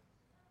idols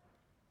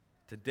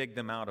to dig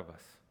them out of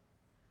us.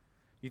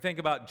 You think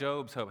about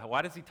Job's hope.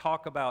 Why does he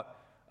talk about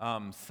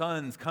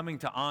sons coming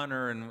to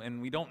honor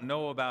and we don't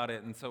know about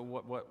it? And so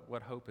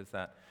what hope is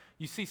that?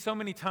 You see so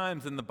many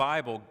times in the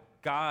Bible,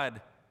 God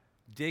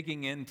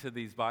digging into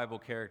these Bible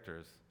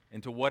characters,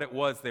 into what it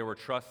was they were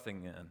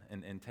trusting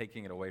in and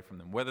taking it away from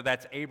them. Whether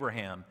that's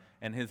Abraham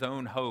and his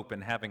own hope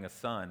in having a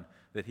son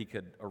that he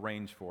could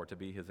arrange for to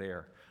be his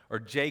heir. Or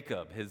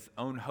Jacob, his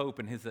own hope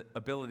and his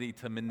ability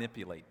to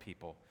manipulate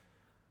people.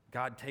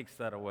 God takes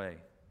that away.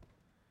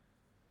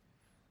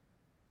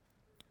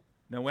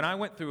 Now, when I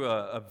went through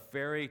a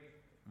very,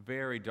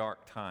 very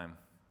dark time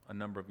a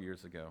number of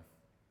years ago,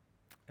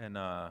 and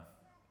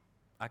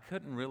I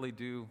couldn't really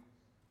do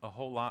a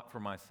whole lot for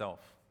myself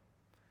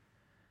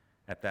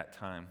at that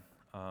time.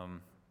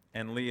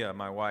 And Leah,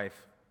 my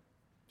wife,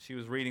 she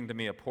was reading to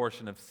me a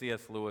portion of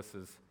C.S.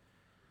 Lewis's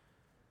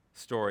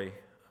story,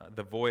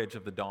 The Voyage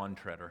of the Dawn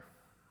Treader,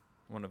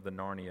 one of the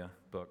Narnia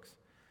books.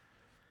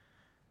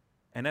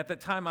 And at the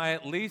time, I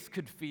at least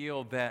could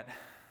feel that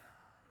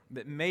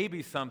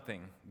maybe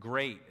something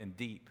great and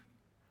deep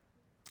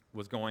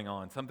was going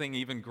on, something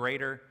even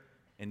greater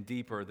and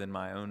deeper than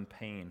my own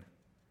pain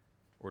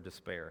or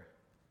despair.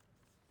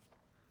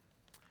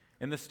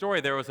 In the story,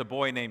 there was a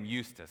boy named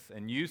Eustace,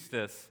 and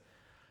Eustace,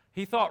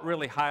 he thought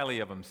really highly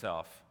of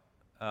himself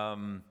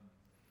and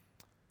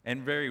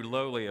very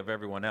lowly of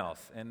everyone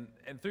else. And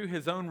through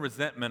his own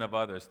resentment of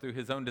others, through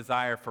his own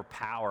desire for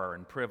power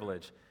and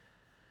privilege,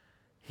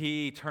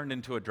 he turned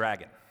into a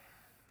dragon.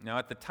 Now,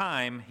 at the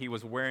time, he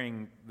was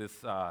wearing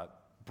this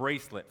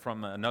bracelet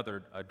from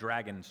a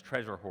dragon's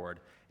treasure hoard.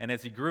 And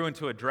as he grew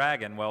into a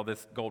dragon, well,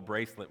 this gold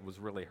bracelet was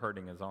really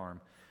hurting his arm.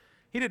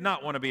 He did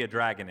not want to be a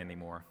dragon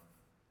anymore.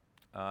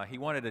 He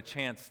wanted a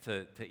chance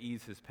to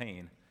ease his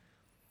pain.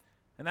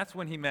 And that's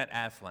when he met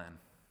Aslan,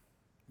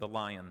 the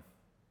lion,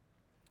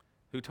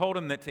 who told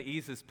him that to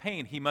ease his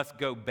pain, he must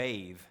go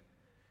bathe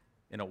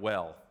in a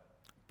well.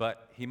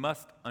 But he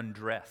must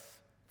undress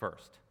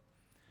first.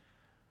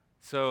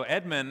 So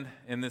Edmund,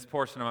 in this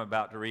portion I'm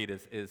about to read,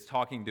 is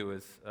talking to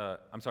his,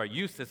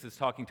 Eustace is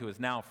talking to his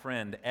now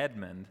friend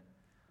Edmund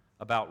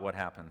about what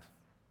happened.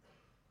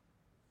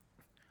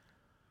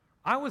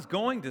 I was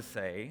going to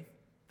say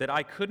that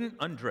I couldn't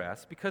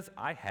undress because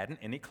I hadn't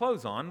any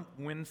clothes on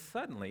when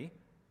suddenly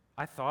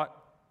I thought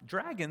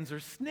dragons are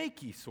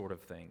snaky sort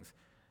of things,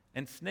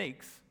 and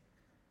snakes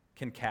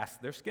can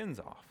cast their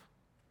skins off.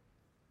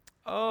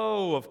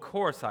 Oh, of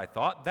course, I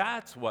thought,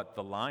 that's what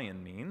the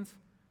lion means.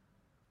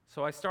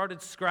 So I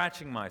started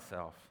scratching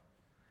myself,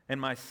 and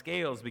my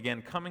scales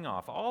began coming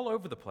off all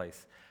over the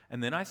place.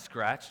 And then I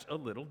scratched a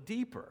little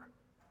deeper.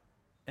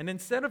 And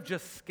instead of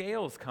just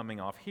scales coming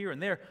off here and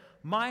there,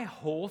 my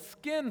whole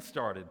skin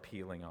started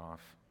peeling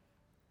off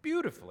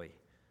beautifully.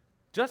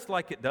 just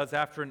like it does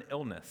after an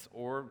illness,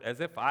 or as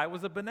if I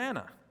was a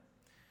banana.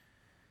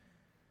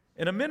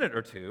 In a minute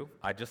or two,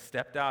 I just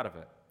stepped out of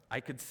it. I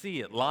could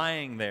see it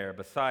lying there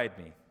beside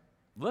me,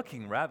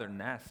 looking rather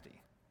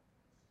nasty.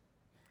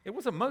 It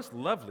was a most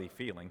lovely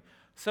feeling,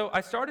 so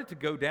I started to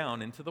go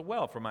down into the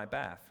well for my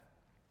bath.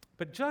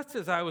 But just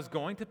as I was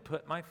going to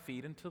put my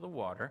feet into the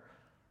water,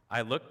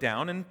 I looked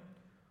down and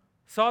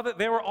saw that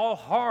they were all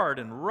hard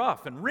and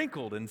rough and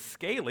wrinkled and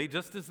scaly,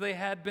 just as they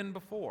had been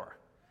before.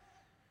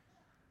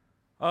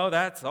 "Oh,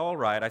 that's all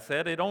right," I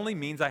said. "It only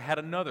means I had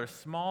another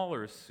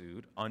smaller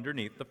suit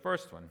underneath the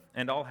first one,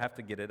 and I'll have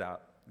to get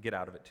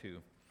out of it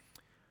too."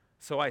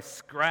 So I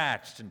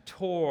scratched and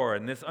tore,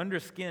 and this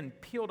underskin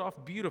peeled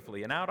off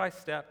beautifully, and out I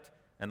stepped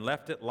and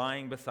left it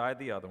lying beside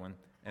the other one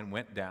and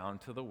went down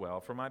to the well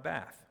for my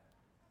bath.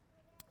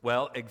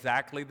 Well,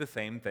 exactly the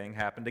same thing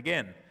happened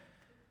again.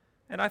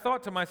 And I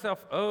thought to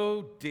myself,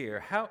 "Oh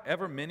dear,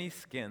 however many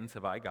skins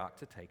have I got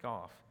to take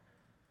off?"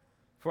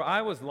 For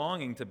I was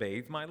longing to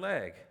bathe my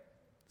leg.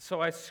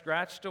 So I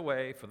scratched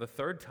away for the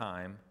third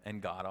time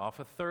and got off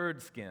a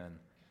third skin,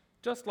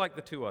 just like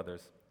the two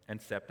others,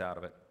 and stepped out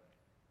of it.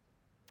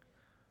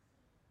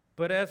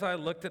 But as I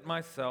looked at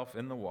myself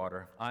in the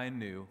water, I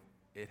knew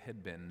it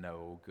had been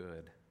no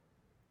good.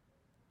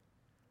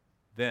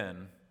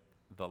 Then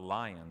the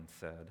lion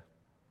said,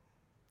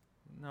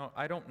 "No,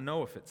 I don't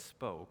know if it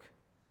spoke.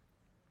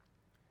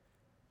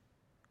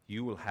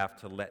 You will have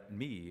to let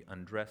me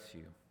undress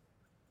you."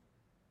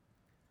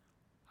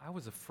 I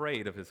was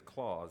afraid of his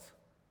claws,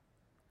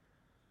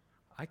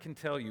 I can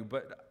tell you,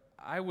 but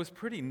I was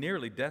pretty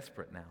nearly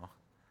desperate now.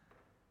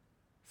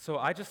 So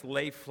I just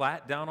lay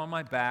flat down on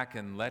my back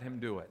and let him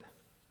do it.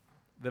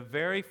 The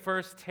very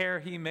first tear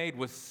he made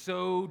was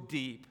so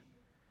deep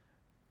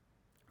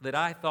that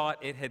I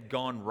thought it had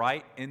gone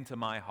right into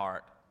my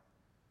heart.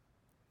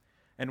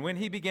 And when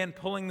he began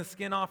pulling the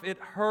skin off, it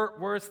hurt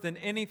worse than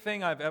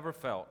anything I've ever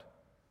felt.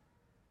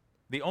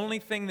 The only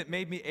thing that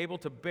made me able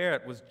to bear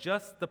it was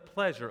just the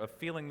pleasure of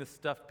feeling the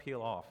stuff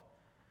peel off.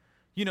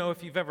 You know,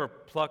 if you've ever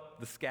plucked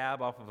the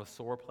scab off of a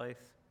sore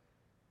place,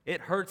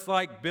 it hurts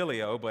like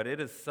billy-o, but it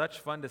is such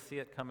fun to see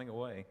it coming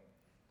away.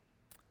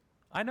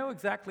 "I know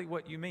exactly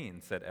what you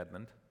mean," said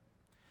Edmund.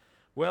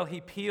 "Well,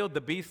 he peeled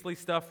the beastly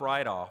stuff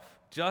right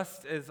off,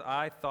 just as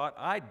I thought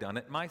I'd done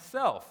it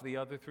myself the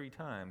other 3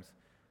 times,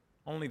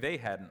 only they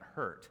hadn't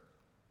hurt.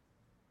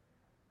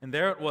 And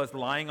there it was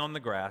lying on the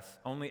grass,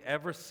 only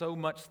ever so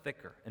much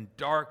thicker and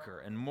darker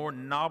and more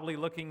knobbly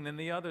looking than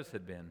the others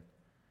had been.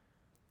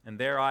 And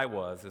there I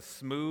was, as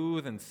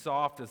smooth and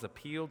soft as a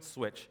peeled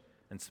switch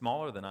and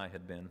smaller than I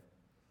had been.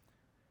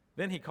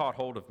 Then he caught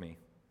hold of me.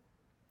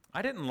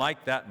 I didn't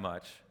like that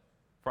much,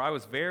 for I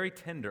was very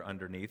tender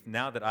underneath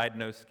now that I'd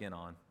no skin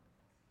on.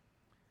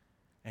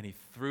 And he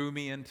threw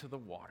me into the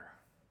water.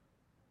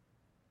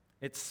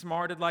 It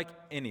smarted like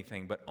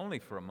anything, but only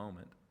for a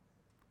moment.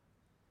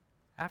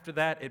 After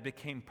that, it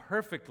became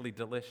perfectly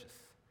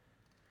delicious.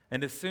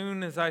 And as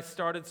soon as I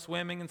started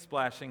swimming and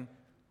splashing,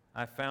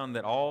 I found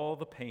that all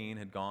the pain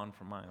had gone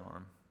from my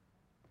arm.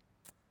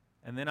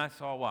 And then I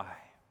saw why.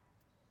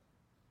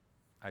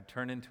 I'd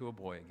turned into a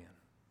boy again.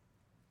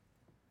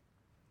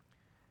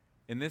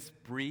 In this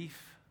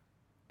brief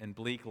and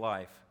bleak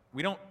life,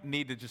 we don't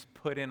need to just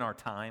put in our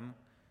time.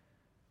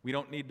 We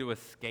don't need to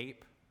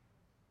escape.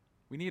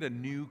 We need a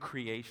new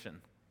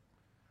creation.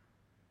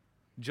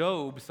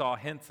 Job saw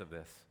hints of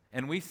this,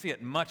 and we see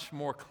it much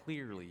more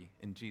clearly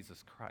in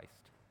Jesus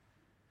Christ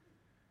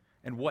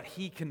and what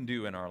he can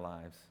do in our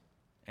lives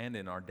and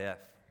in our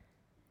death.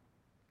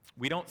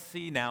 We don't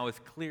see now as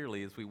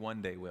clearly as we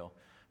one day will.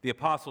 The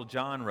Apostle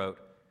John wrote,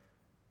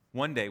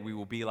 "One day we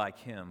will be like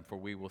him, for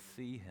we will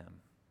see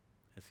him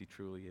as he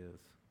truly is."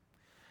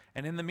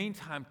 And in the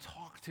meantime,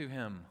 talk to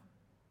him.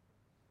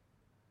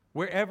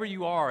 Wherever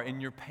you are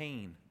in your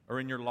pain or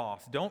in your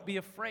loss, don't be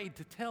afraid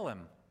to tell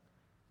him.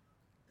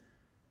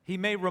 He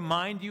may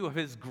remind you of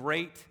his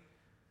great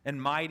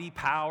and mighty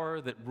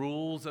power that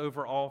rules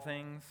over all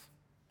things.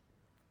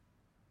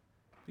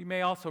 He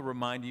may also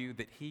remind you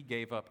that he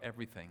gave up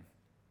everything.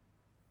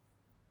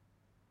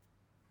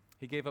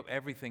 He gave up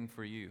everything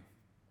for you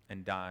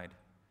and died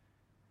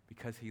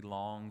because he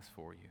longs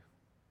for you.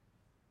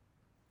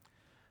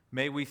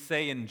 May we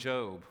say in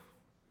Job,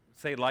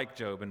 say like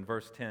Job in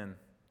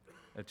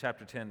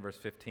chapter 10, verse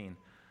 15,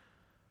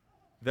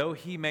 "Though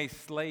he may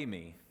slay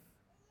me,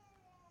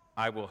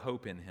 I will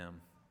hope in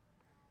him.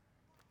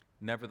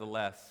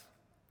 Nevertheless,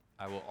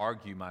 I will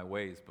argue my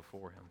ways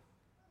before him."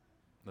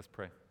 Let's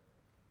pray.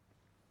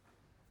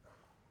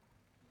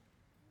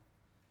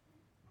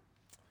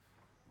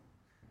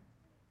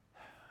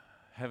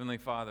 Heavenly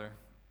Father,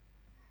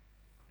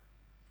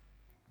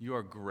 you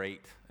are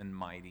great and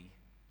mighty.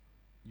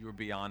 You are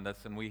beyond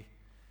us, and we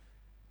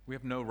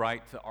have no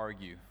right to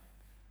argue.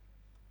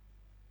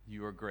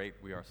 You are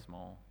great, we are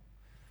small.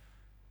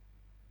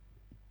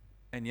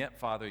 And yet,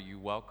 Father, you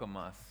welcome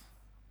us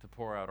to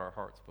pour out our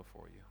hearts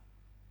before you.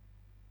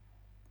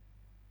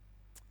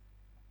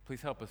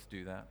 Please help us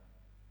do that.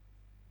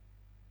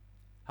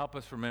 Help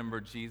us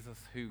remember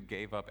Jesus, who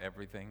gave up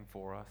everything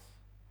for us.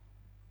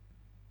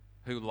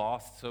 who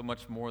lost so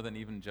much more than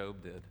even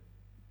Job did,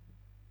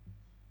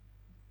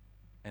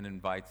 and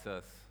invites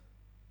us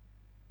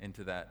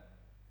into that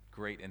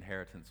great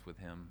inheritance with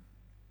him.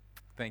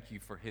 Thank you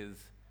for his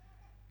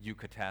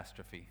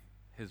eucatastrophe,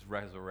 his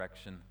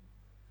resurrection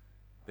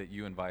that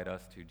you invite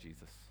us to,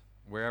 Jesus.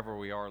 Wherever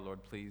we are,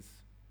 Lord, please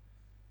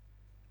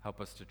help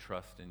us to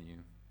trust in you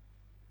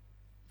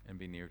and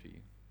be near to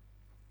you.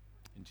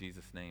 In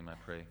Jesus' name I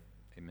pray,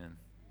 amen.